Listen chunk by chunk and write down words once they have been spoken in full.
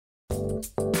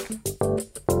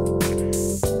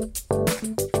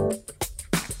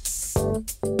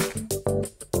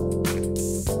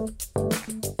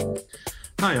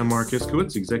Hi, I'm Marc,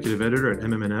 Executive Editor at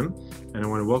MMM, and I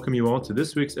want to welcome you all to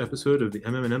this week's episode of the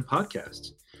MMM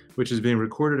Podcast, which is being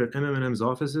recorded at MMM's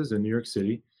offices in New York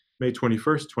City, May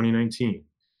 21st, 2019.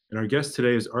 And our guest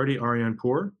today is Ardy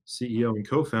Arianpour, CEO and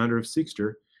co-founder of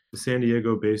Seqster, the San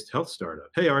Diego-based health startup.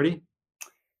 Hey, Ardy.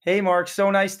 Hey, Marc,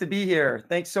 so nice to be here.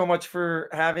 Thanks so much for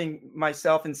having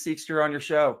myself and Seqster on your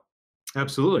show.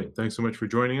 Absolutely. Thanks so much for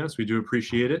joining us. We do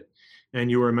appreciate it.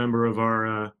 And you are a member of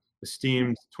our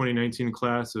esteemed 2019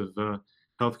 class of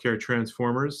healthcare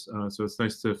transformers. So it's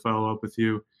nice to follow up with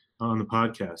you on the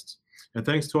podcast. And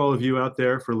thanks to all of you out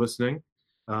there for listening.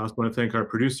 I also want to thank our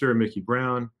producer, Mickey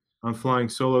Brown. I'm flying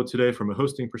solo today from a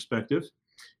hosting perspective.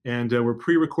 And we're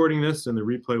pre-recording this, and the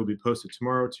replay will be posted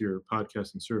tomorrow to your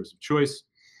podcast and service of choice.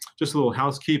 Just a little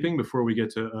housekeeping before we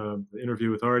get to the interview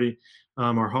with Ardy.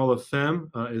 Our Hall of Fame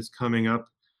is coming up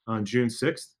on June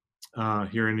 6th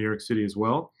here in New York City as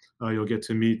well. You'll get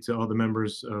to meet all the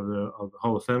members of the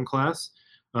Hall of Fame class,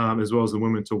 as well as the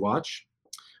women to watch.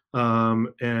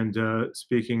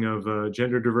 Speaking of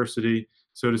gender diversity,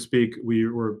 so to speak, we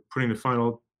were putting the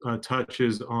final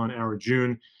touches on our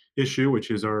June issue, which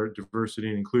is our diversity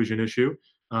and inclusion issue.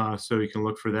 So you can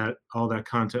look for that. All that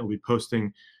content will be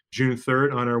posting June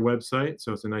 3rd on our website.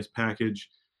 So it's a nice package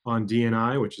on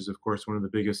D&I, which is, of course, one of the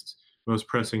biggest, most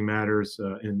pressing matters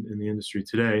in the industry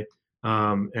today.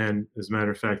 And as a matter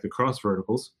of fact, across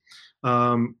verticals.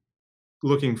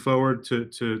 Looking forward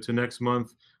to next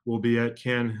month, we'll be at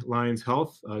Cannes Lions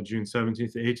Health, June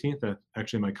 17th to 18th. That's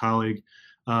actually my colleague,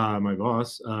 my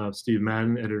boss, Steve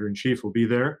Madden, editor-in-chief, will be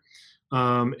there.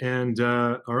 Our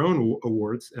own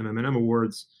awards, MMM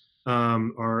Awards,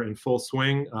 are in full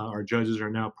swing. Our judges are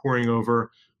now poring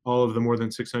over all of the more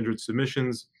than 600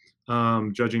 submissions.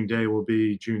 Judging day will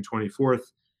be June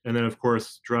 24th, and then, of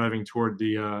course, driving toward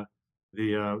the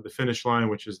finish line,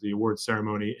 which is the award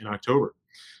ceremony in October.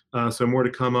 So more to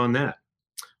come on that.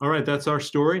 All right, that's our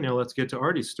story. Now let's get to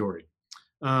Ardy's story.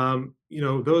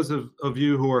 Those of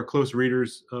you who are close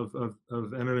readers of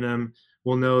MMM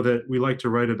will know that we like to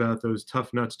write about those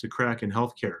tough nuts to crack in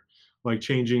healthcare, like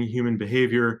changing human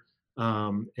behavior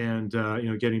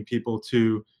getting people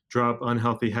to drop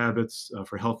unhealthy habits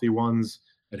for healthy ones,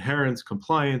 adherence,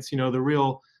 compliance, the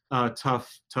real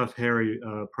tough, hairy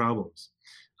problems.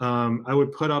 I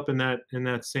would put up in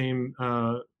that same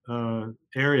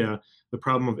area the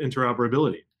problem of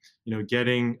interoperability.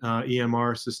 Getting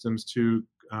EMR systems to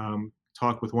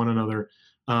talk with one another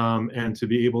and to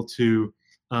be able to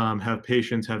have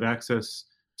patients have access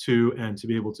to and to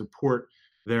be able to port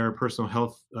their personal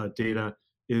health data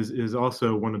is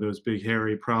also one of those big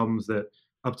hairy problems that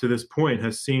up to this point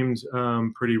has seemed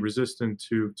pretty resistant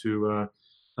to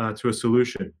a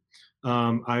solution.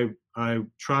 I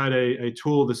tried a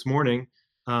tool this morning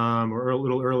or a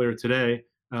little earlier today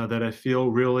that I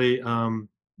feel really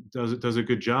does a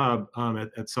good job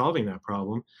at solving that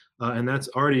problem, and that's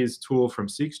Ardy's tool from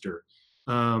Seqster.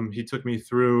 He took me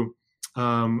through.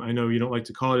 I know you don't like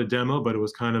to call it a demo, but it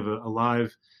was kind of a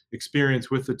live experience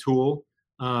with the tool.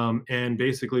 And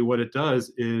basically what it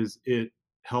does is it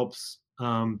helps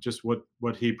just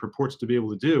what he purports to be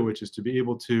able to do, which is to be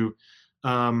able to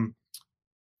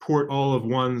port all of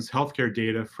one's healthcare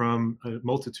data from a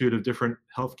multitude of different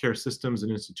healthcare systems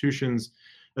and institutions,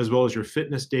 as well as your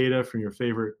fitness data from your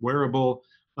favorite wearable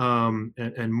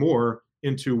and more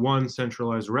into one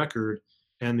centralized record.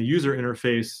 And the user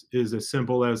interface is as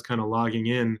simple as kind of logging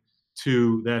in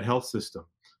to that health system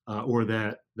or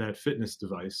that fitness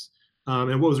device.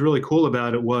 And what was really cool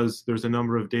about it was there's a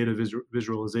number of data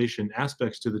visualization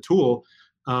aspects to the tool,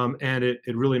 and it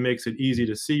really makes it easy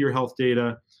to see your health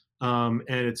data, and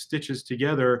it stitches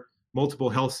together multiple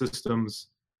health systems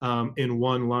in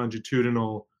one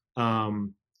longitudinal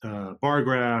bar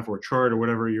graph or chart or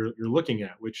whatever you're looking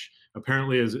at, which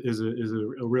apparently is a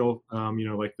real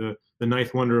like the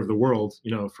ninth wonder of the world,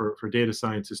 for data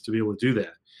scientists to be able to do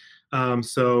that.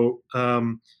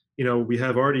 We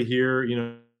have Ardy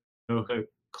here,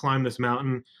 climbed this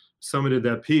mountain, summited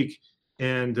that peak,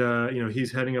 and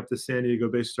he's heading up the San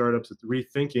Diego-based startups that's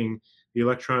rethinking the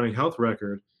electronic health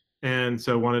record. And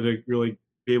so wanted to really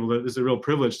be able to, this is a real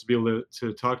privilege to be able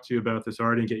to talk to you about this,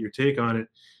 Ardy, and get your take on it.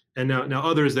 And now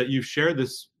others that you've shared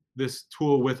this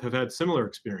tool with have had similar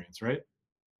experience, right?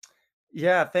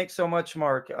 Yeah, thanks so much,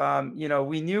 Marc.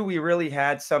 We knew we really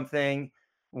had something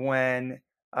when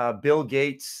Bill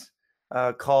Gates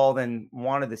called and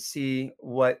wanted to see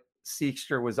what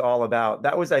Seqster was all about.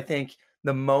 That was, I think,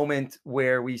 the moment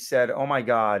where we said, "Oh my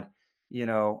God,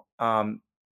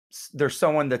 there's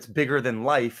someone that's bigger than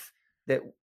life that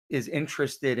is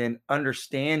interested in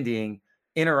understanding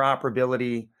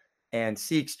interoperability and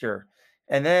Seqster."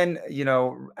 And then,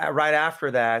 right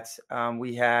after that,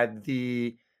 we had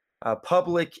the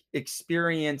public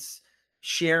experience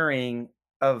sharing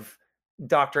of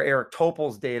Dr. Eric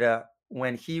Topol's data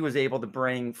when he was able to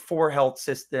bring 4 health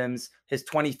systems, his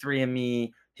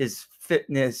 23andMe, his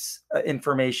fitness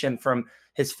information from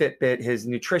his Fitbit, his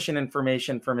nutrition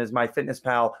information from his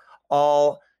MyFitnessPal,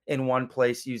 all in one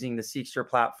place using the Seqster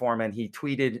platform. And he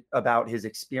tweeted about his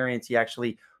experience. He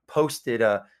actually posted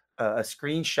a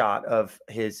screenshot of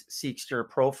his Seqster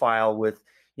profile with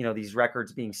these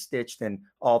records being stitched and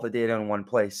all the data in one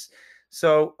place.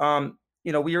 So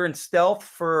we were in stealth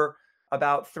for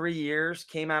about 3 years,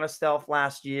 came out of stealth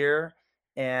last year,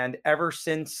 and ever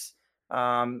since,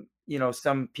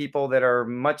 some people that are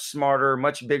much smarter,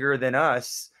 much bigger than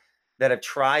us that have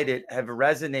tried it have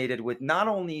resonated with not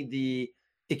only the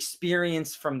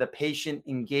experience from the patient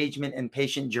engagement and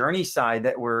patient journey side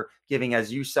that we're giving,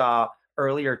 as you saw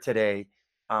earlier today,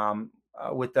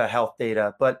 with the health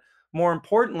data, but more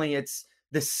importantly, it's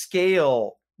the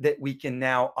scale that we can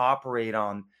now operate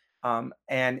on.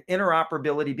 And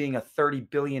interoperability being a $30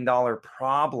 billion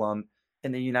problem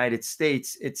in the United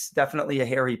States, it's definitely a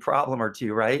hairy problem or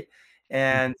two, right?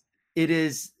 And it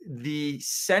is the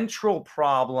central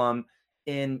problem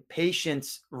in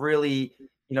patients really,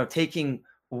 taking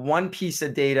one piece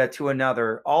of data to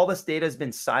another. All this data has been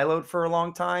siloed for a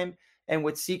long time. And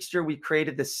with Seqster, we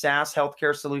created the SaaS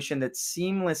healthcare solution that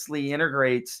seamlessly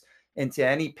integrates into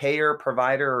any payer,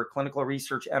 provider, or clinical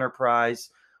research enterprise.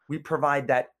 We provide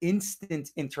that instant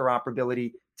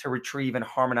interoperability to retrieve and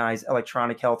harmonize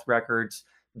electronic health records,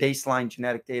 baseline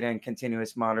genetic data, and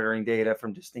continuous monitoring data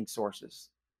from distinct sources.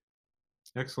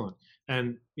 Excellent.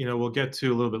 And we'll get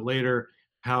to a little bit later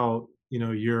how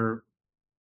your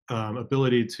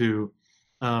ability to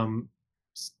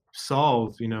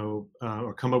solve,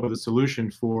 or come up with a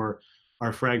solution for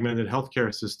our fragmented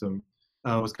healthcare system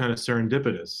was kind of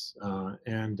serendipitous.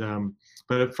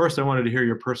 But at first, I wanted to hear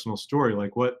your personal story.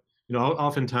 Like, what,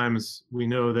 oftentimes we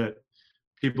know that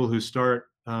people who start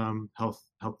health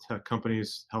tech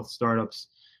companies, health startups,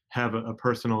 have a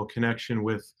personal connection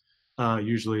with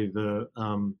usually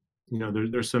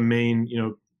there's some main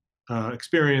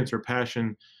experience or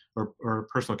passion or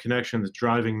personal connection that's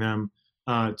driving them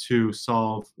to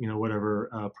solve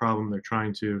whatever problem they're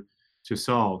trying to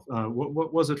solve.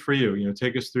 What was it for you?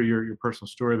 Take us through your personal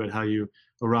story about how you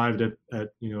arrived at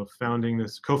co-founding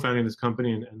this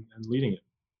company and leading it.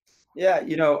 Yeah,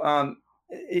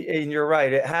 and you're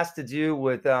right. It has to do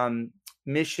with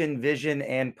mission, vision,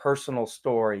 and personal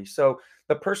story. So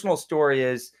the personal story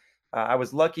is I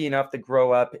was lucky enough to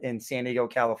grow up in San Diego,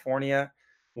 California,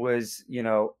 was,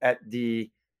 at the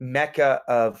mecca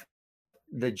of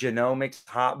the genomics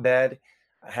hotbed.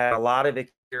 I had a lot of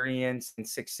experience and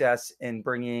success in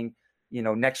bringing,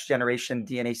 next generation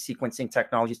DNA sequencing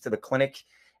technologies to the clinic,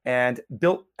 and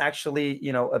built actually,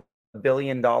 a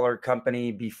billion-dollar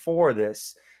company before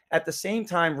this. At the same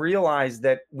time, realized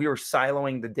that we were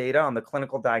siloing the data on the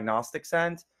clinical diagnostics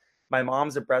end. My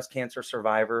mom's a breast cancer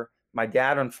survivor. My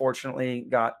dad, unfortunately,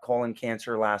 got colon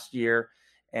cancer last year,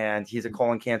 and he's a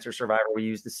colon cancer survivor. We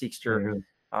used the Seqster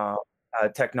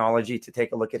technology to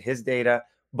take a look at his data.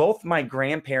 Both my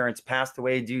grandparents passed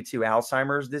away due to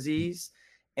Alzheimer's disease.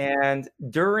 And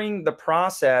during the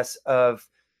process of,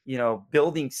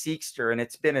 building Seqster, and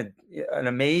it's been an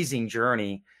amazing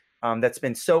journey that's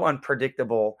been so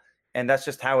unpredictable. And that's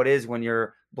just how it is when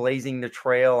you're blazing the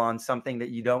trail on something that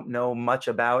you don't know much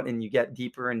about, and you get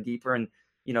deeper and deeper. And,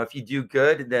 if you do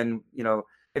good, then,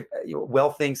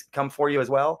 well, things come for you as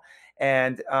well.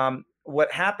 And what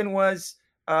happened was,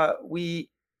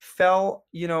 we fell,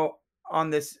 on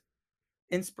this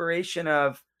inspiration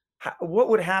of what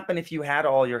would happen if you had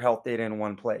all your health data in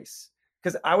one place.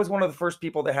 Because I was one of the first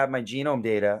people to have my genome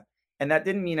data, and that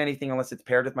didn't mean anything unless it's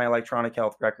paired with my electronic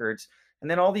health records. And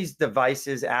then all these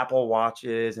devices, Apple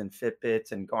Watches and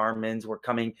Fitbits and Garmin's, were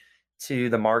coming to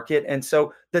the market. And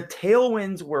so the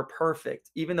tailwinds were perfect,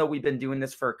 even though we've been doing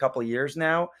this for a couple of years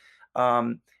now.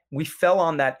 We fell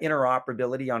on that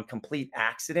interoperability on complete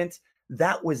accident.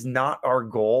 That was not our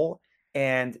goal.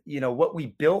 And, what we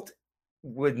built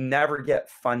would never get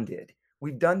funded.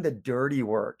 We've done the dirty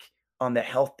work on the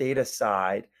health data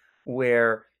side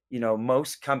where,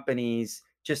 most companies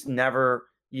just never,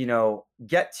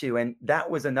 get to. And that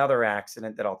was another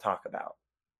accident that I'll talk about.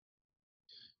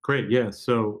 Great. Yeah.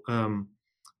 So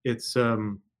it's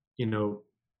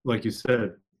like you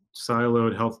said,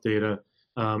 siloed health data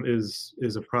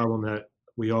is a problem that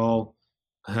we all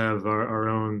have our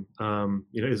own.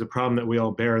 Is a problem that we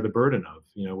all bear the burden of.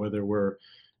 Whether we're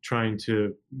trying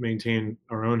to maintain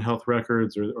our own health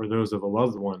records or those of a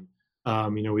loved one.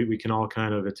 we can all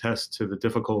kind of attest to the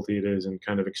difficulty it is in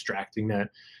kind of extracting that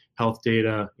health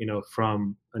data,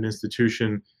 from an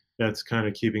institution that's kind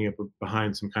of keeping it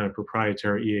behind some kind of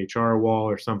proprietary EHR wall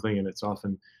or something. And it's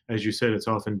often, as you said, it's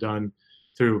often done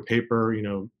through paper,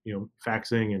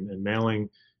 faxing and mailing,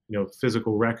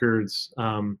 physical records,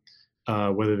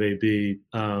 whether they be,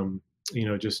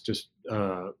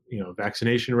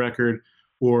 vaccination record,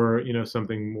 or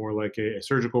something more like a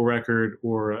surgical record,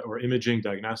 or imaging,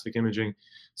 diagnostic imaging.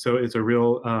 So it's a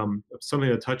real something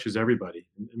that touches everybody.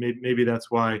 Maybe that's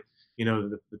why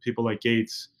the people like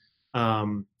Gates,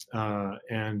 and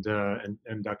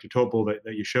Dr. Topol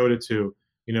that you showed it to,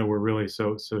 were really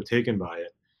so taken by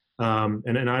it.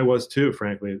 And I was too,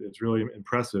 frankly. It's really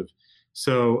impressive.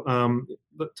 So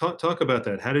talk about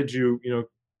that. How did you,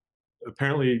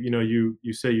 apparently,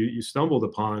 you say you stumbled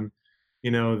upon,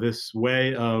 this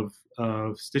way of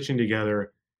stitching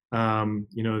together,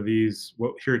 these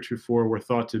what heretofore were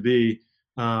thought to be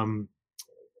um,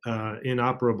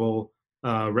 inoperable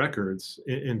records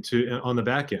into on the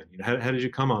back end. How did you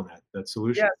come on that Yeah.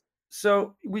 solution?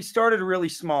 So we started really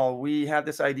small. We had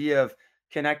this idea of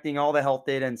connecting all the health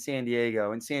data in San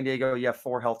Diego. In San Diego, you have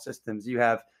 4 health systems. You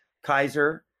have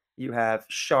Kaiser, you have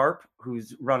Sharp,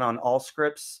 who's run on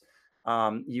Allscripts.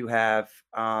 You have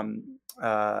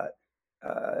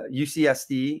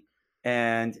UCSD,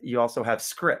 and you also have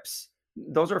Scripps.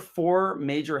 Those are 4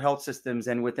 major health systems,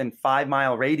 and within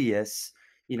 5-mile radius,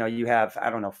 you have, I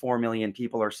don't know, 4 million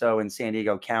people or so in San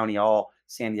Diego County, all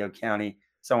San Diego County,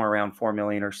 somewhere around 4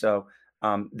 million or so,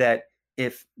 that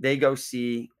if they go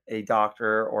see a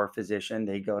doctor or a physician,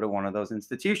 they go to one of those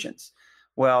institutions.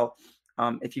 Well,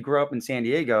 if you grow up in San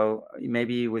Diego,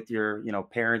 maybe with your,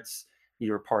 parents,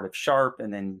 you're part of Sharp,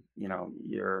 and then,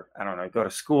 you're, I don't know, go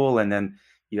to school, and then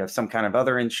you have some kind of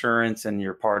other insurance, and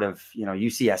you're part of,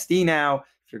 UCSD now,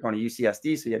 if you're going to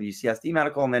UCSD, so you have UCSD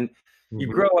medical, and then you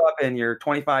Hmm. grow up and you're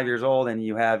 25 years old and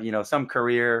you have, some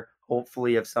career,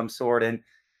 hopefully of some sort. And,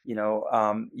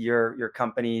 your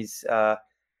company's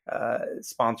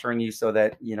sponsoring you so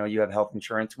that, you have health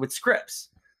insurance with Scripps.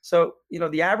 So,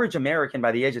 the average American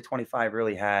by the age of 25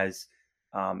 really has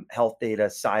health data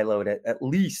siloed at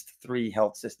least 3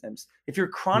 health systems. If you're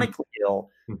chronically ill,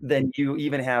 then you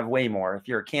even have way more. If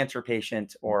you're a cancer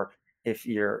patient, or if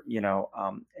you're, an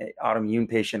autoimmune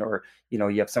patient, or,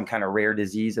 you have some kind of rare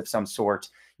disease of some sort,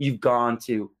 you've gone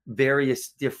to various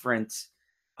different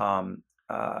um,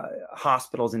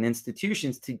 hospitals and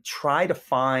institutions to try to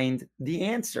find the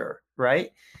answer,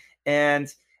 right?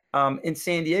 And in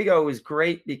San Diego, it was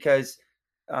great because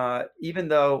even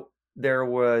though there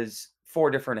was 4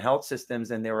 different health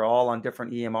systems and they were all on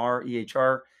different EMR,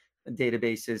 EHR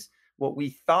databases, what we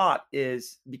thought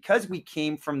is, because we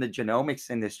came from the genomics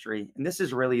industry, and this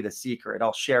is really the secret,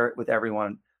 I'll share it with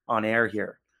everyone on air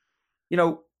here. You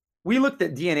know, we looked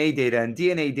at DNA data, and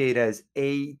DNA data is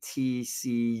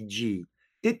ATCG.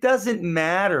 It doesn't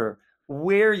matter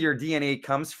where your DNA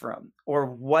comes from or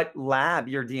what lab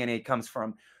your DNA comes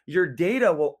from. Your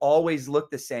data will always look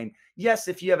the same. Yes,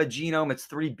 if you have a genome, it's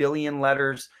 3 billion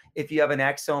letters. If you have an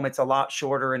exome, it's a lot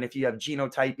shorter. And if you have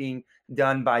genotyping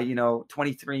done by,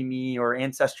 23andMe or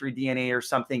Ancestry DNA or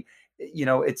something,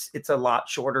 it's a lot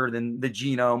shorter than the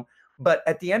genome. But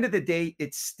at the end of the day,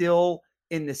 it's still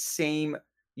in the same,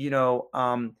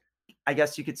 I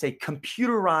guess you could say,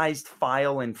 computerized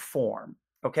file and form.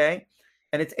 Okay.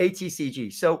 And it's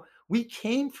ATCG. So we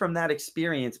came from that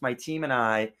experience, my team and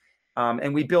I,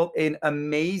 and we built an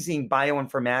amazing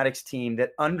bioinformatics team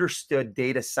that understood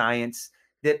data science,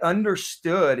 that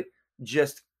understood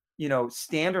just,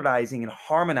 standardizing and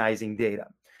harmonizing data.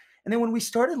 And then when we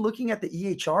started looking at the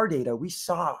EHR data, we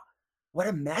saw what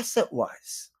a mess it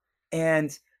was.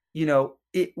 And,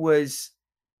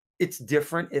 it's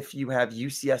different if you have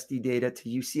UCSD data to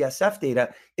UCSF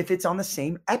data, if it's on the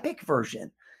same Epic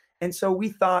version. And so we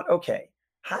thought, okay,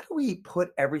 how do we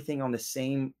put everything on the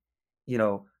same,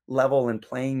 level and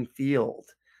playing field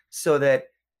so that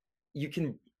you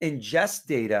can ingest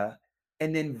data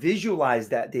and then visualize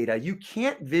that data? You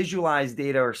can't visualize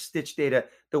data or stitch data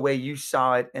the way you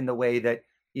saw it, and the way that,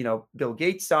 Bill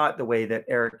Gates saw it, the way that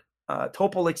Eric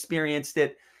Topol experienced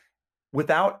it,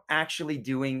 without actually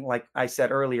doing, like I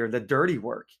said earlier, the dirty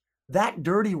work. That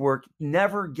dirty work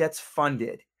never gets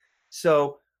funded.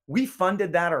 So we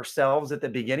funded that ourselves at the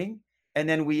beginning. And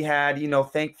then we had,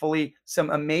 thankfully,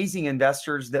 some amazing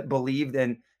investors that believed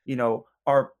in,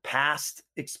 our past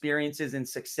experiences and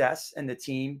success and the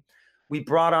team. We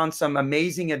brought on some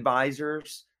amazing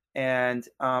advisors and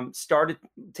started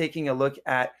taking a look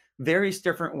at various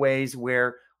different ways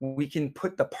where we can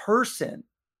put the person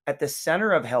at the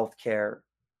center of healthcare,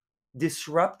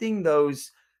 disrupting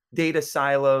those data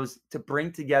silos to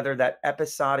bring together that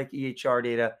episodic EHR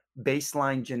data,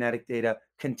 baseline genetic data,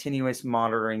 continuous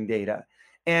monitoring data.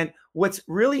 And what's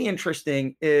really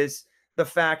interesting is the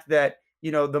fact that,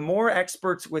 the more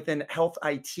experts within health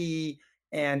IT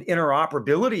and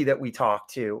interoperability that we talk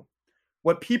to,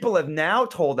 what people have now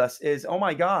told us is, oh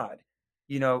my God,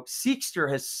 Seqster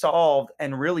has solved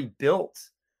and really built,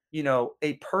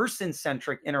 a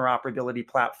person-centric interoperability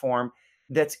platform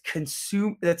that's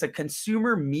a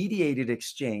consumer mediated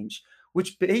exchange,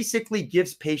 which basically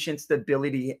gives patients the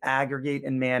ability to aggregate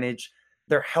and manage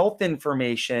their health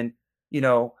information, you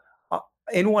know, uh,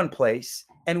 in one place.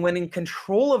 And when in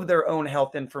control of their own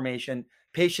health information,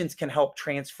 patients can help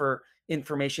transfer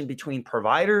information between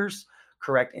providers,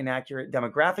 correct inaccurate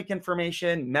demographic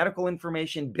information, medical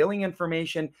information, billing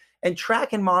information, and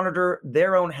track and monitor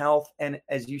their own health. And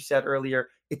as you said earlier,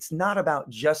 it's not about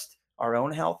just our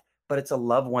own health, but it's a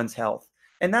loved one's health.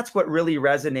 And that's what really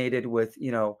resonated with,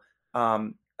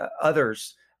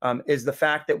 others, is the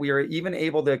fact that we are even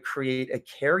able to create a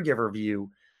caregiver view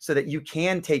so that you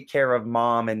can take care of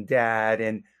mom and dad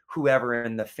and whoever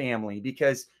in the family,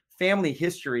 because family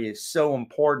history is so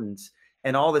important,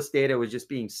 and all this data was just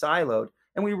being siloed,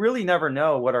 and we really never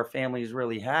know what our families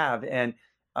really have. And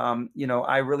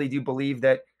I really do believe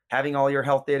that having all your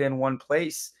health data in one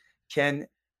place can,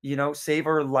 save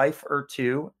a life or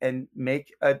two and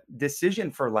make a decision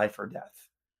for life or death.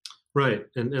 Right.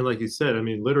 And like you said, I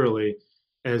mean, literally,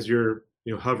 as you're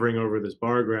hovering over this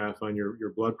bar graph on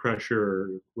your blood pressure or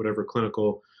whatever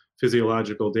clinical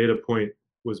physiological data point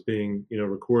was being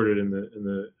recorded in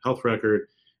the health record,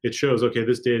 it shows, okay,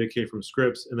 this data came from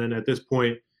Scripps, and then at this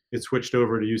point it switched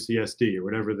over to UCSD or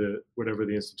whatever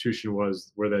the institution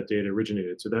was where that data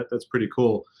originated. So that's pretty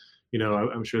cool.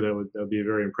 I'm sure that would be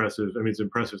very impressive. I mean, it's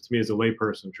impressive to me as a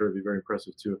layperson. I'm sure it'd be very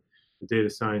impressive to the data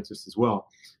scientist as well.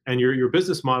 And your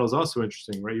business model is also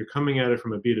interesting, right? You're coming at it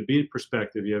from a B2B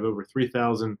perspective. You have over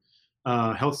 3,000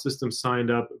 health systems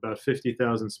signed up, about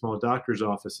 50,000 small doctors'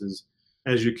 offices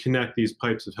as you connect these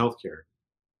pipes of healthcare.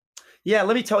 Yeah,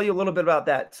 let me tell you a little bit about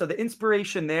that. So the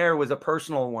inspiration there was a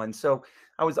personal one. So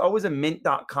I was always a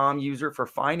mint.com user for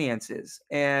finances.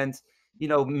 And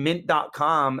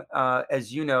mint.com,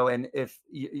 as you know, and if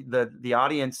the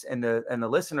audience and the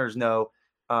listeners know,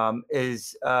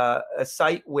 is a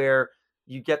site where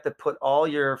you get to put all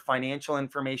your financial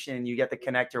information, and you get to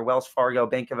connect your Wells Fargo,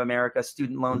 Bank of America,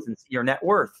 student loans, and see your net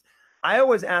worth. I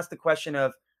always ask the question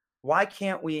of, why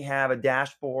can't we have a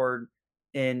dashboard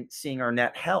in seeing our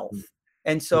net health?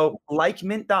 And so, like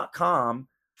mint.com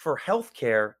for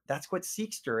healthcare, that's what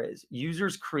Seqster is.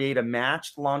 Users create a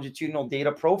matched longitudinal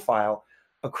data profile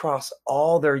across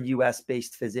all their US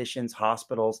based physicians,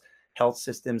 hospitals, health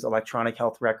systems, electronic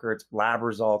health records, lab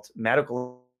results,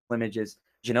 medical images,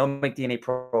 genomic DNA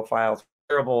profiles,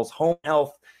 wearables, home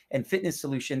health, and fitness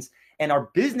solutions. And our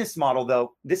business model,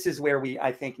 though, this is where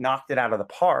I think, knocked it out of the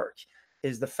park,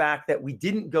 is the fact that we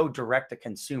didn't go direct to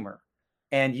consumer.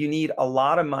 And you need a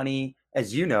lot of money,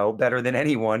 as you know better than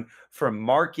anyone, from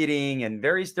marketing and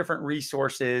various different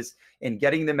resources in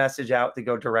getting the message out to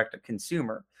go direct to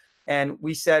consumer. And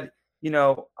we said,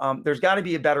 there's got to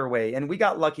be a better way. And we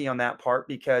got lucky on that part,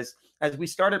 because as we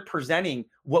started presenting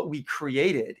what we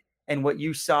created and what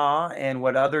you saw and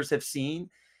what others have seen,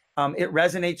 it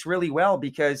resonates really well,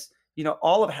 because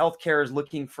all of healthcare is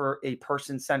looking for a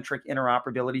person-centric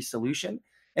interoperability solution.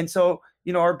 And so,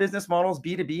 our business model is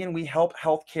B2B, and we help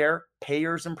healthcare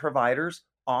payers and providers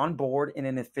on board in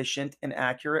an efficient and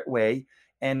accurate way.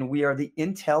 And we are the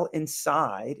Intel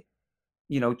inside,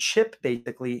 chip,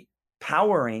 basically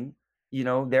powering,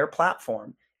 their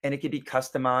platform, and it can be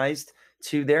customized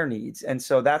to their needs. And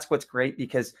so that's what's great,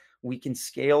 because we can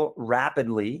scale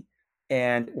rapidly,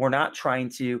 and we're not trying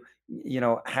to,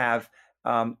 have,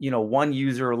 one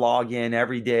user log in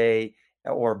every day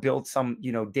or build some,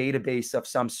 database of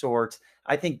some sort.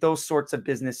 I think those sorts of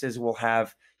businesses will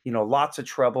have, lots of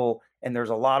trouble. And there's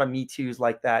a lot of Me Too's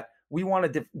like that. We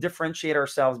want to differentiate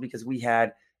ourselves because we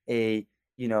had a,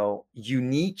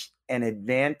 unique and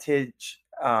advantage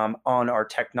on our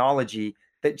technology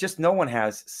that just no one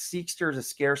has. Seqster is a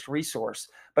scarce resource,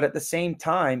 but at the same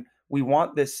time, we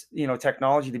want this,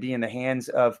 technology to be in the hands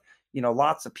of,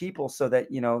 lots of people, so that,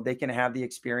 they can have the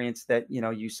experience that,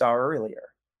 you saw earlier.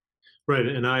 Right.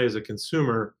 And I, as a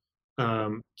consumer,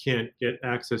 can't get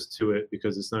access to it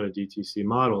because it's not a DTC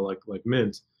model like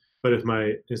Mint. But if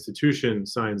my institution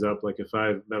signs up, like if I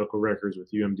have medical records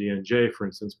with UMDNJ, for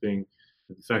instance, being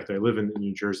the fact that I live in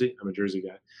New Jersey, I'm a Jersey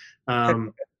guy.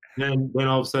 Then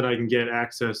all of a sudden I can get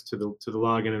access to the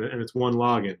login, and it's one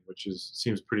login, which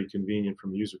seems pretty convenient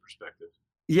from a user perspective.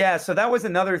 Yeah, so that was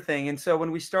another thing. And so when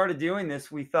we started doing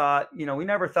this, we thought, we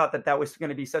never thought that that was going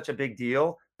to be such a big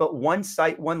deal. But one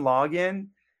site, one login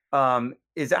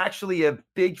is actually a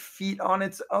big feat on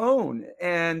its own.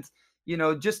 And,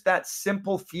 just that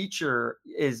simple feature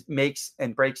makes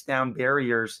and breaks down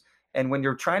barriers. And when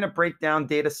you're trying to break down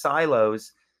data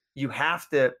silos, you have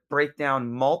to break down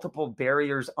multiple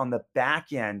barriers on the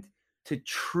back end to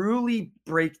truly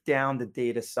break down the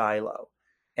data silo.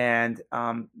 And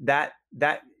that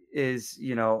is,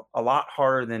 a lot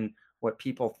harder than what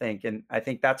people think. And I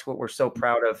think that's what we're so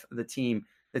proud of the team.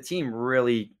 The team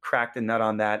really cracked a nut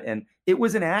on that. And it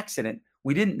was an accident.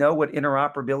 We didn't know what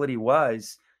interoperability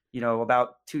was,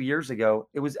 about 2 years ago.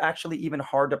 It was actually even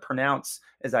hard to pronounce,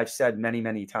 as I've said many,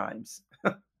 many times.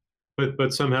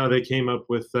 But somehow they came up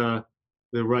with the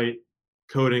right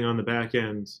coding on the back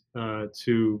end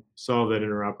to solve that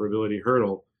interoperability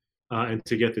hurdle and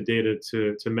to get the data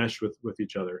to mesh with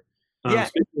each other. Yeah.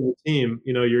 Speaking of the team,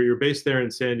 you're based there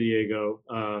in San Diego,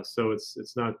 so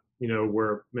it's not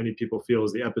where many people feel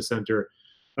is the epicenter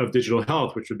of digital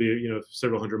health, which would be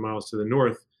several hundred miles to the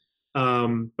north.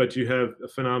 But you have a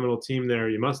phenomenal team there.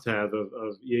 You must have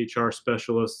of EHR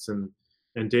specialists and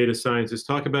data scientists.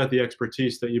 Talk about the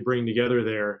expertise that you bring together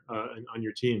there on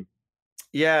your team.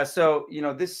 Yeah, so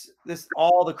this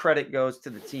all the credit goes to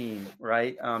the team,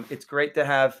 right? It's great to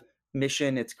have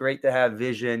mission, it's great to have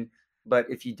vision, but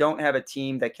if you don't have a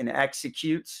team that can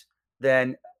execute,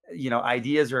 then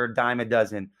ideas are a dime a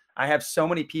dozen. I have so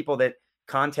many people that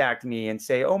contact me and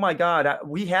say, "Oh my God,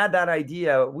 we had that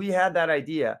idea, we had that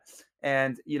idea,"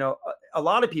 and a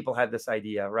lot of people had this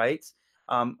idea, right?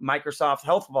 Microsoft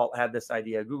Health Vault had this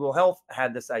idea, Google Health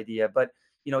had this idea, but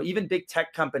even big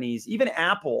tech companies, even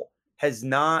Apple has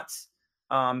not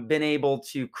been able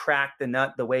to crack the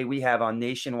nut the way we have on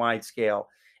nationwide scale.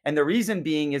 And the reason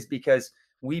being is because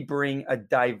we bring a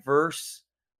diverse,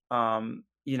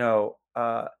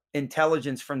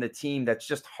 intelligence from the team that's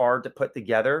just hard to put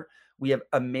together. We have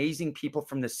amazing people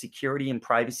from the security and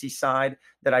privacy side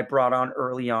that I brought on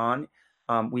early on.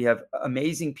 We have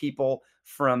amazing people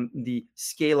from the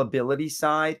scalability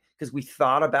side because we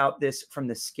thought about this from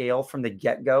the scale from the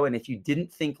get-go. And if you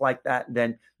didn't think like that,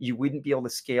 then you wouldn't be able to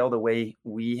scale the way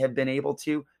we have been able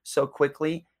to so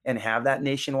quickly and have that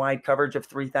nationwide coverage of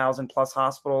 3,000 plus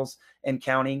hospitals and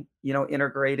counting,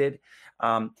 integrated,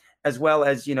 as well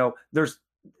as, there's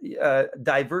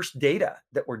diverse data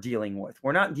that we're dealing with.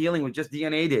 We're not dealing with just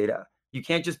DNA data. You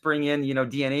can't just bring in,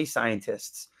 DNA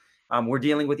scientists. We're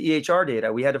dealing with EHR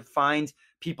data. We had to find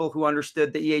people who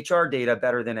understood the EHR data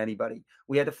better than anybody.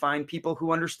 We had to find people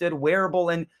who understood wearable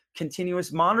and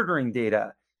continuous monitoring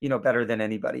data, better than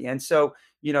anybody. And so,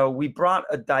 we brought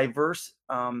a diverse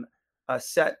a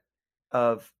set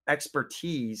of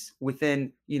expertise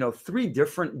within, 3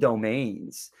 different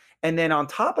domains. And then on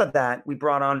top of that, we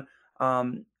brought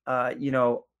on,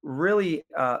 really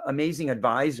amazing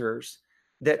advisors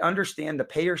that understand the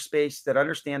payer space, that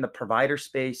understand the provider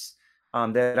space,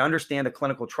 that understand the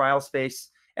clinical trial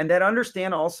space, and that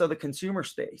understand also the consumer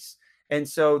space. And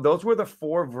so those were the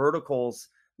 4 verticals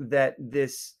that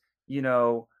this,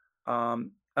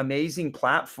 amazing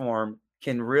platform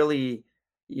can really,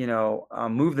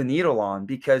 move the needle on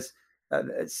because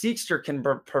Seqster can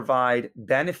provide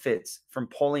benefits from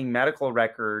pulling medical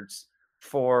records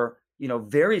for,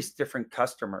 various different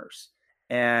customers.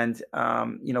 And,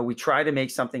 we try to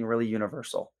make something really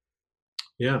universal.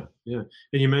 Yeah, yeah.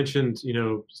 And you mentioned,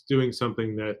 doing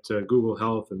something that Google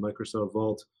Health and Microsoft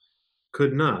Vault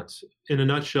could not. In a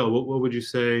nutshell, what would you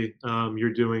say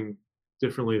you're doing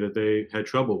differently that they had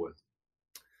trouble with?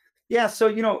 Yeah,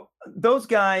 so those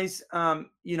guys,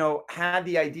 had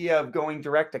the idea of going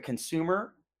direct to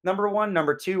consumer. Number one,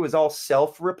 number two is all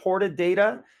self-reported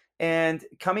data, and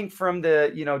coming from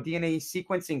the DNA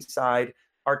sequencing side,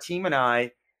 our team and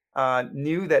I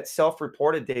knew that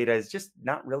self-reported data is just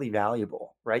not really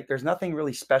valuable, right? There's nothing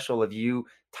really special of you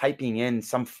typing in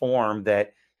some form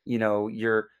that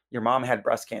your mom had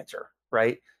breast cancer,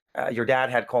 right? Your dad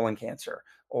had colon cancer,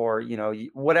 or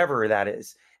whatever that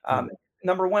is. Mm.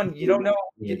 Number one, you don't know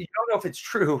if it's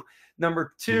true.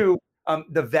 Number two,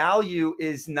 the value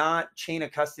is not chain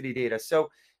of custody data.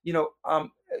 So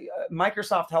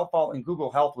Microsoft Health Vault and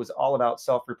Google Health was all about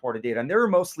self-reported data, and they were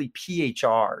mostly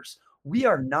PHRs. We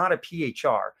are not a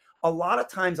PHR. A lot of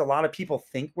times, a lot of people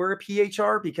think we're a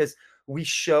PHR because we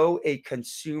show a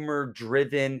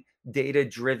consumer-driven,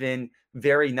 data-driven,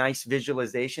 very nice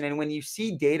visualization. And when you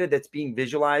see data that's being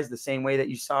visualized the same way that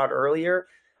you saw it earlier,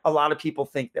 a lot of people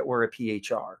think that we're a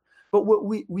PHR. But what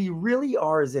we really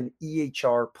are is an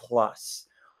EHR plus.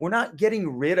 We're not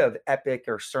getting rid of Epic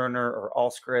or Cerner or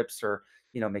Allscripts or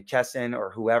McKesson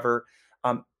or whoever.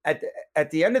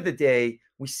 At the end of the day,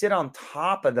 we sit on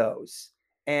top of those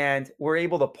and we're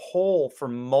able to pull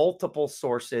from multiple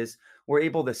sources. We're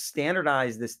able to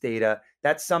standardize this data.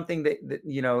 That's something that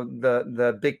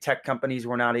the big tech companies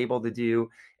were not able to do.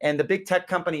 And the big tech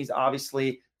companies,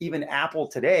 obviously, even Apple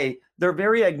today, they're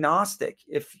very agnostic.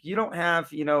 If you don't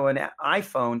have, an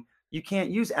iPhone, you can't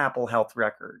use Apple Health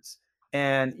Records.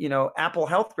 And, Apple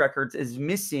Health Records is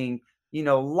missing,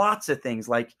 lots of things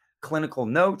like clinical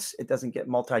notes. It doesn't get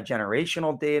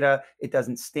multi-generational data. It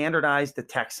doesn't standardize the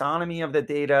taxonomy of the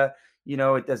data.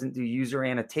 It doesn't do user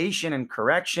annotation and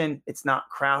correction. It's not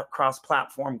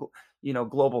cross-platform,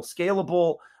 global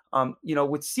scalable.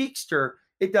 With Seqster,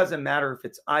 it doesn't matter if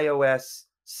it's iOS,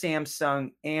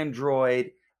 Samsung,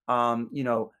 Android,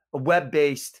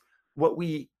 web-based. What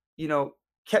we,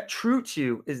 kept true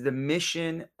to is the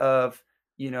mission of,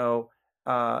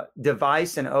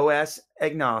 device and OS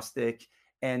agnostic,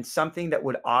 and something that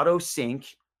would auto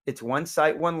sync. It's one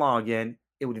site, one login.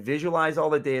 It would visualize all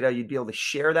the data. You'd be able to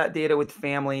share that data with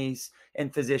families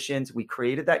and physicians. We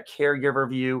created that caregiver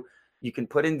view. You can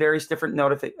put in various different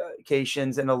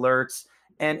notifications and alerts,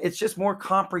 and it's just more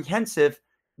comprehensive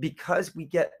because we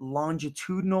get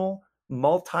longitudinal,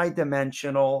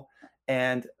 multi-dimensional,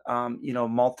 and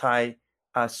multi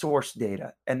source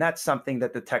data. And that's something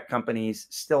that the tech companies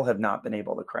still have not been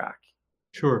able to crack.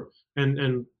 Sure.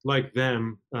 And like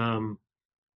them,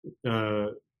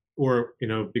 or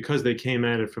because they came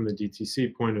at it from the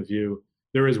DTC point of view,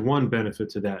 there is one benefit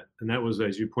to that, and that was,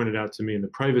 as you pointed out to me, in the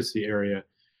privacy area.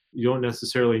 You don't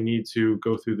necessarily need to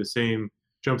jump through the same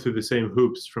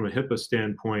hoops from a HIPAA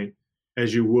standpoint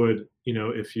as you would,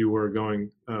 if you were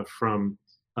going from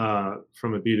a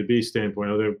B2B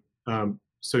standpoint.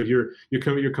 So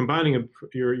you're combining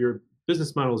your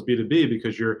business model is B2B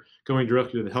because you're going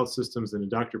directly to the health systems and the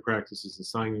doctor practices and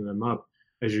signing them up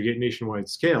as you get nationwide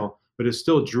scale, but it's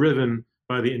still driven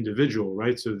by the individual,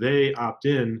 right? So they opt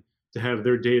in to have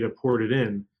their data ported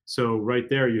in. So right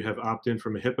there, you have opt-in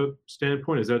from a HIPAA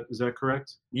standpoint. Is that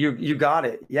correct? You got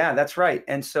it. Yeah, that's right.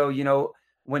 And so,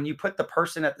 when you put the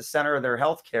person at the center of their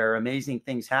healthcare, amazing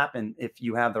things happen if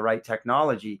you have the right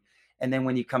technology. And then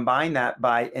when you combine that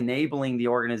by enabling the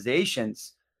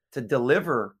organizations to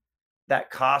deliver that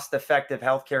cost-effective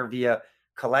healthcare via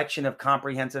collection of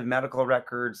comprehensive medical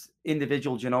records,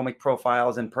 individual genomic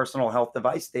profiles, and personal health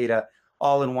device data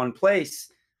all in one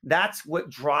place, that's what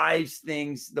drives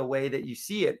things the way that you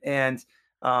see it. And,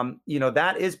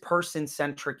 that is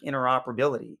person-centric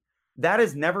interoperability. That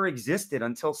has never existed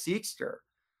until Seqster.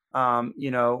 To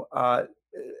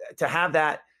have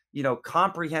that,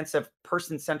 comprehensive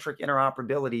person-centric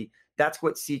interoperability, that's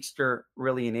what Seqster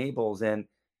really enables. And,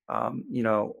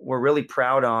 we're really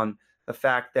proud on the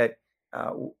fact that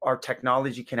our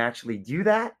technology can actually do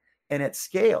that and at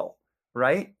scale,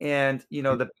 right? And,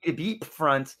 the B2B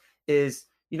front is,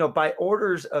 by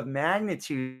orders of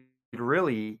magnitude,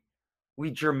 really, we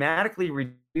dramatically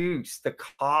reduce the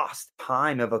cost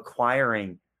time of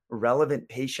acquiring relevant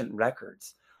patient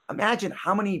records. Imagine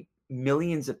how many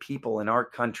millions of people in our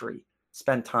country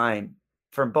spend time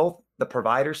from both the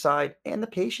provider side and the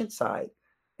patient side,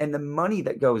 and the money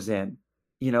that goes in,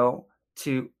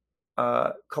 to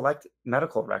collect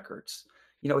medical records.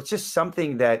 It's just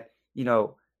something that,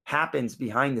 happens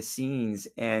behind the scenes.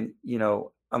 And,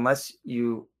 unless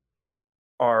you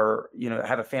are,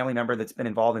 have a family member that's been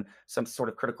involved in some sort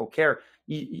of critical care,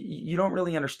 you don't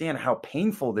really understand how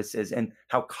painful this is and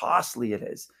how costly it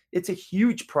is. It's a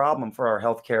huge problem for our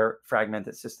healthcare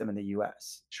fragmented system in the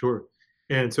US. Sure.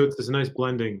 And so it's this nice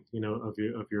blending, of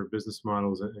your business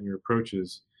models and your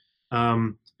approaches.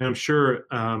 And I'm sure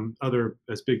other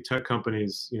as big tech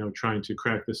companies, trying to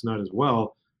crack this nut as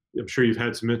well. I'm sure you've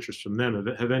had some interest from them.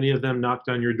 Have any of them knocked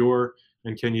on your door?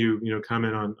 And can you,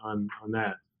 comment on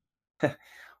that?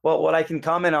 Well, what I can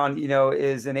comment on,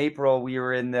 is in April, we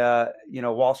were in the,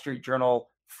 Wall Street Journal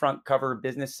front cover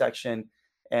business section,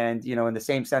 and, in the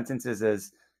same sentences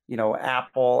as,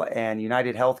 Apple and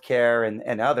United Healthcare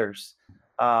and others,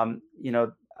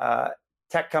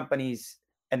 tech companies,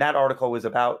 and that article was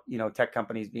about, tech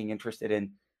companies being interested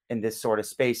in this sort of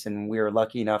space. And we were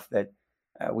lucky enough that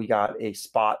we got a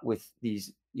spot with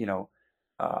these,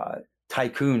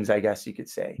 tycoons, I guess you could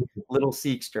say, little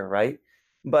Seqster, right?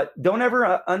 But don't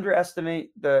ever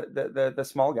underestimate the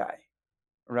small guy,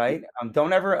 right?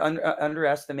 Don't ever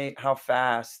underestimate how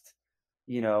fast,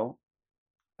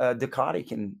 Ducati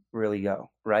can really go,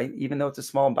 right? Even though it's a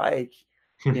small bike,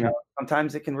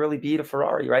 sometimes it can really beat a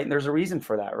Ferrari, right? And there's a reason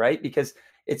for that, right? Because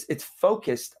it's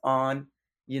focused on,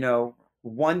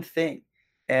 one thing.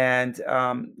 And,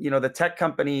 the tech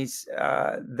companies,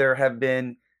 there have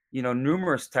been,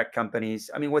 numerous tech companies.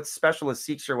 I mean, what's special is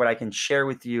Seqster, what I can share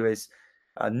with you is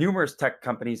numerous tech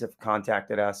companies have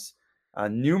contacted us.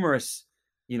 Numerous,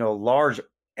 large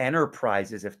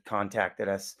enterprises have contacted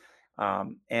us.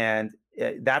 And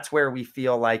that's where we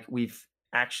feel like we've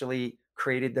actually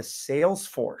created the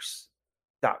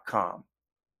Salesforce.com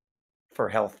for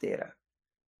health data.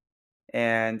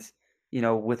 And,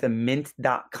 with a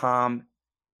mint.com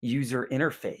user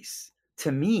interface,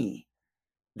 to me,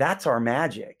 that's our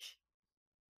magic.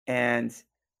 And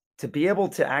to be able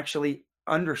to actually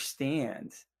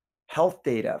understand health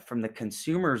data from the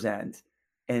consumer's end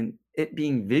and it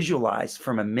being visualized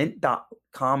from a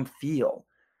mint.com feel,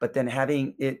 but then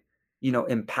having it,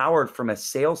 empowered from a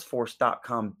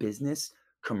salesforce.com business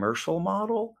commercial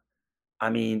model. I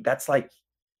mean, that's like,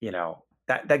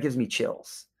 that gives me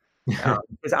chills,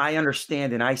 because I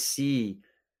understand and I see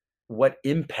what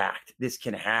impact this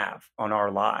can have on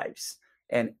our lives.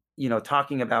 And,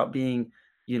 talking about being,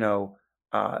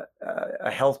 a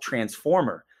health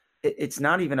transformer, it's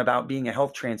not even about being a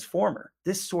health transformer.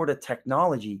 This sort of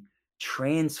technology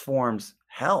transforms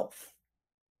health.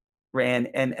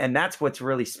 And that's what's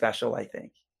really special, I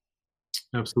think.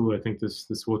 Absolutely, I think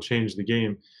this will change the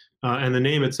game. And the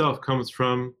name itself comes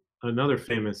from another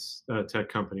famous tech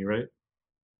company, right?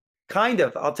 Kind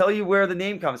of. I'll tell you where the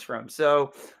name comes from.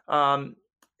 So,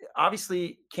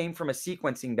 obviously came from a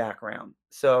sequencing background.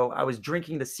 So I was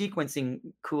drinking the sequencing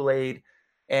Kool-Aid,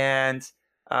 and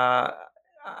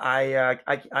I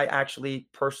actually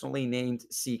personally named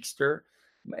Seqster,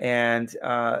 and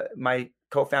my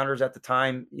co-founders at the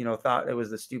time, thought it was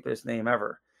the stupidest name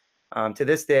ever. To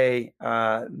this day,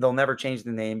 they'll never change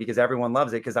the name because everyone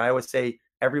loves it. Because I always say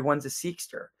everyone's a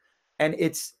Seqster, and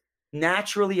it's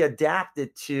naturally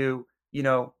adapted to,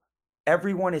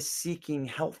 everyone is seeking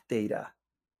health data.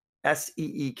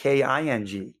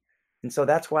 Seeking. And so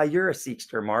that's why you're a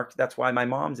Seqster, Marc. That's why my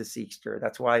mom's a Seqster.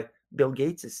 That's why Bill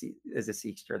Gates is a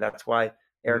Seqster. That's why Mhm.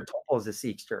 Eric Topol is a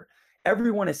Seqster.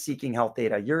 Everyone is seeking health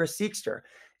data. You're a Seqster.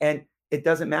 And it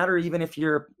doesn't matter even if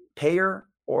you're a payer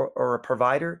or a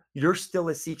provider, you're still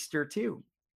a Seqster too.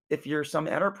 If you're some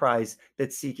enterprise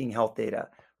that's seeking health data.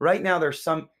 Right now, there's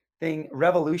something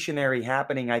revolutionary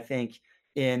happening, I think,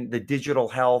 in the digital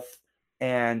health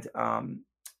and,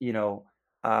 you know,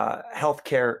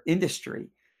 healthcare industry,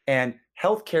 and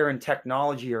healthcare and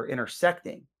technology are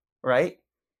intersecting, right?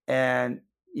 And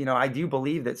I do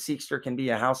believe that Seqster can be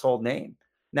a household name.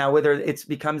 Now, whether it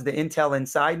becomes the Intel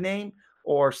Inside name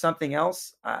or something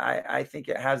else, I think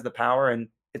it has the power, and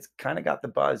it's kind of got the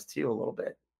buzz too a little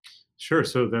bit. Sure.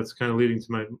 So that's kind of leading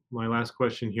to my last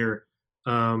question here.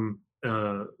 Um,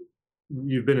 uh,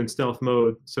 you've been in stealth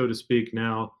mode, so to speak.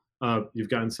 Now you've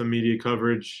gotten some media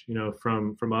coverage,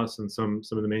 from us and some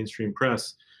of the mainstream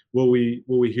press. Will we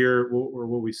hear or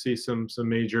will we see some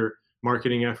major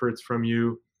marketing efforts from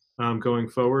you going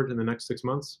forward in the next 6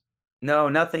 months? No,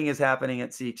 nothing is happening at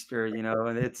Seqster,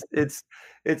 and it's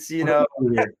What else do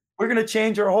we hear? we're gonna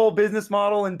change our whole business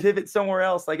model and pivot somewhere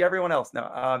else like everyone else.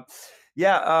 No,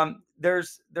 yeah,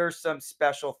 there's some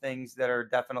special things that are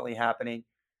definitely happening.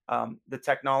 The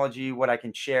technology, what I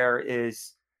can share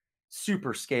is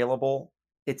super scalable.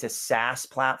 It's a SaaS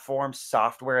platform,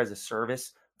 software as a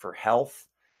service for health.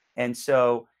 And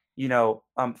so,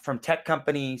 from tech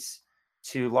companies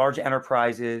to large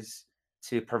enterprises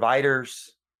to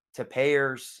providers to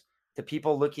payers to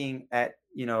people looking at,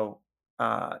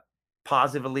 uh,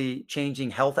 positively changing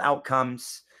health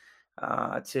outcomes,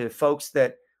 to folks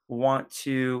that want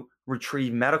to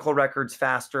retrieve medical records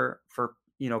faster for,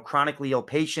 chronically ill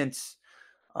patients,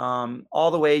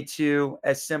 all the way to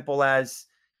as simple as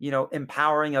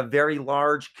empowering a very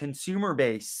large consumer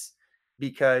base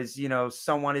because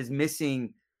someone is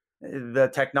missing the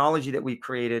technology that we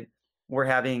created. We're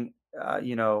having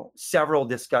several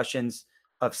discussions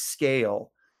of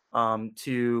scale,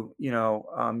 to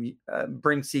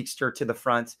bring Seqster to the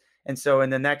front. And so in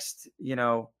the next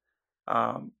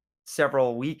um,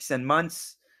 several weeks and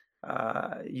months,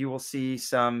 you will see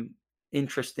some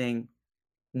interesting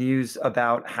news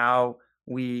about how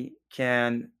we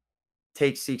can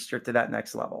take Seqster to that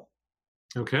next level.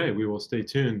 Okay, we will stay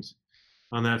tuned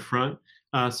on that front.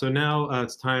 So now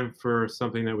it's time for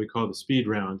something that we call the speed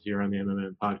round here on the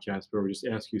MMN podcast, where we just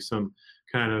ask you some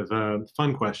kind of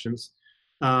fun questions.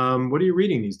 What are you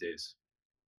reading these days?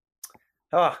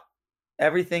 Ah,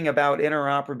 everything about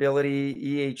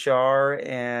interoperability, EHR,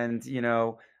 and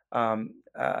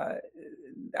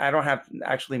I don't have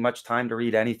actually much time to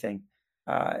read anything.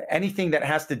 Anything that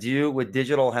has to do with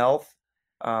digital health,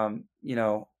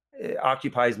 it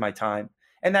occupies my time,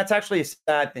 and that's actually a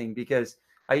sad thing because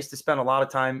I used to spend a lot of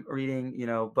time reading,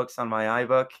 books on my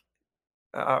iBook,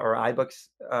 or iBooks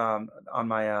on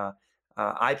my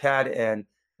iPad, and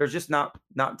there's just not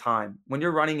time. When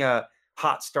you're running a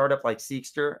hot startup like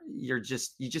Seqster, you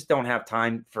just don't have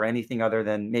time for anything other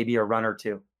than maybe a run or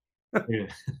two. Yeah.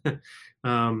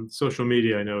 Social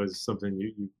media, I know, is something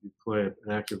you play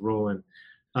an active role in.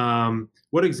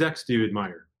 What execs do you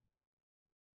admire?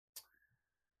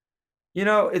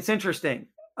 It's interesting.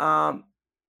 Um,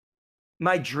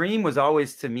 my dream was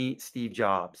always to meet Steve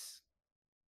Jobs.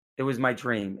 It was my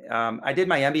dream. I did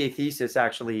my MBA thesis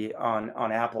actually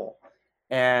on Apple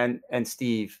and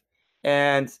Steve.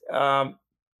 And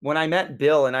when I met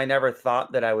Bill, and I never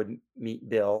thought that I would meet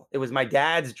Bill, it was my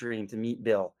dad's dream to meet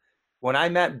Bill. When I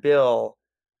met Bill,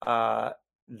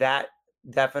 that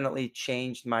definitely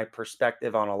changed my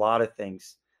perspective on a lot of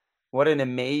things. What an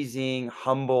amazing,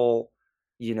 humble,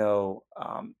 you know,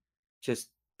 um, just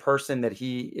person that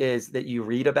he is, that you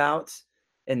read about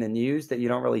in the news that you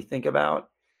don't really think about,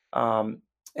 um,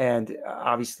 and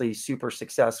obviously super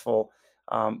successful.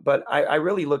 But I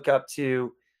really look up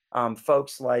to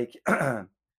folks like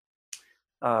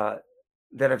uh,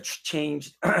 that have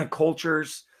changed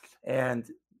cultures and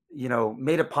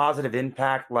made a positive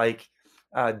impact, like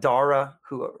Dara,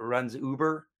 who runs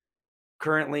Uber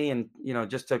currently, and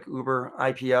just took Uber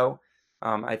IPO.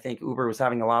 I think Uber was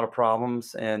having a lot of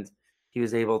problems, and he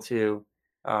was able to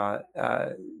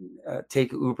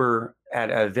take Uber at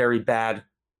a very bad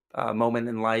moment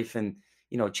in life, and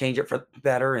change it for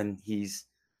better. And he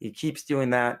keeps doing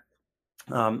that.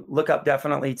 Look up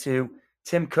definitely to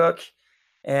Tim Cook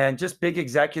and just big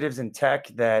executives in tech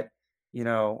that you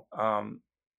know um,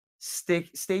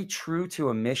 stay true to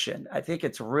a mission. I think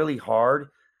it's really hard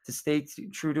to stay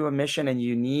true to a mission, and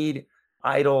you need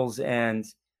idols and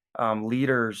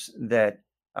leaders that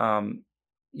um,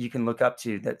 you can look up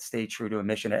to that stay true to a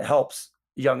mission. It helps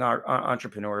young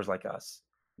entrepreneurs like us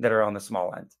that are on the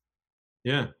small end.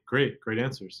 Yeah, great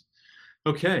answers.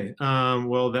 Okay,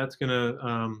 well, that's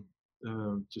gonna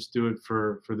just do it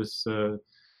for this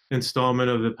installment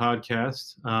of the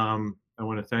podcast. I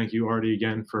want to thank you, Ardy,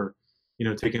 again for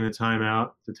taking the time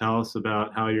out to tell us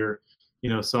about how you're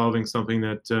solving something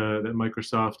that that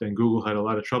Microsoft and Google had a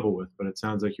lot of trouble with, but it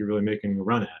sounds like you're really making a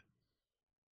run at.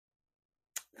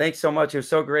 Thanks so much. It was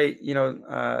so great,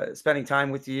 spending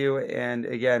time with you. And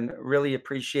again, really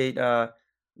appreciate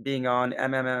being on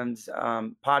MMM's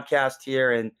podcast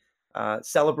here, and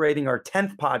celebrating our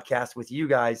 10th podcast with you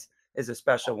guys is a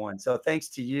special one. So thanks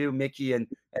to you, Mickey, and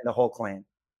the whole clan.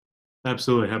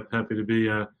 Absolutely. Happy to be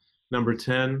number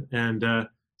 10. And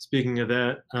speaking of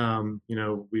that,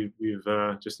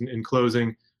 we've just in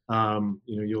closing,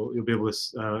 you'll be able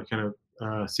to kind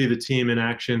of see the team in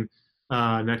action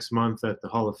next month at the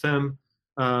Hall of Fame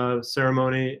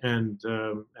ceremony and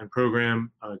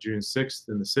program June 6th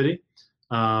in the city.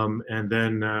 And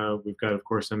then we've got, of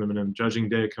course, M&M Judging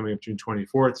Day coming up June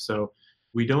 24th. So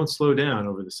we don't slow down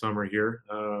over the summer here.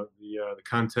 The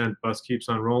content bus keeps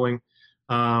on rolling.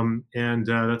 And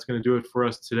that's going to do it for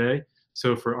us today.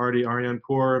 So for Ardy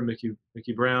Arianpour,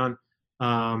 Mickey Brown,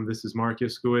 this is Marc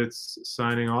Iskowitz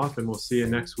signing off, and we'll see you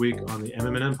next week on the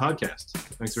MMM podcast.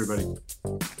 Thanks,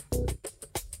 everybody.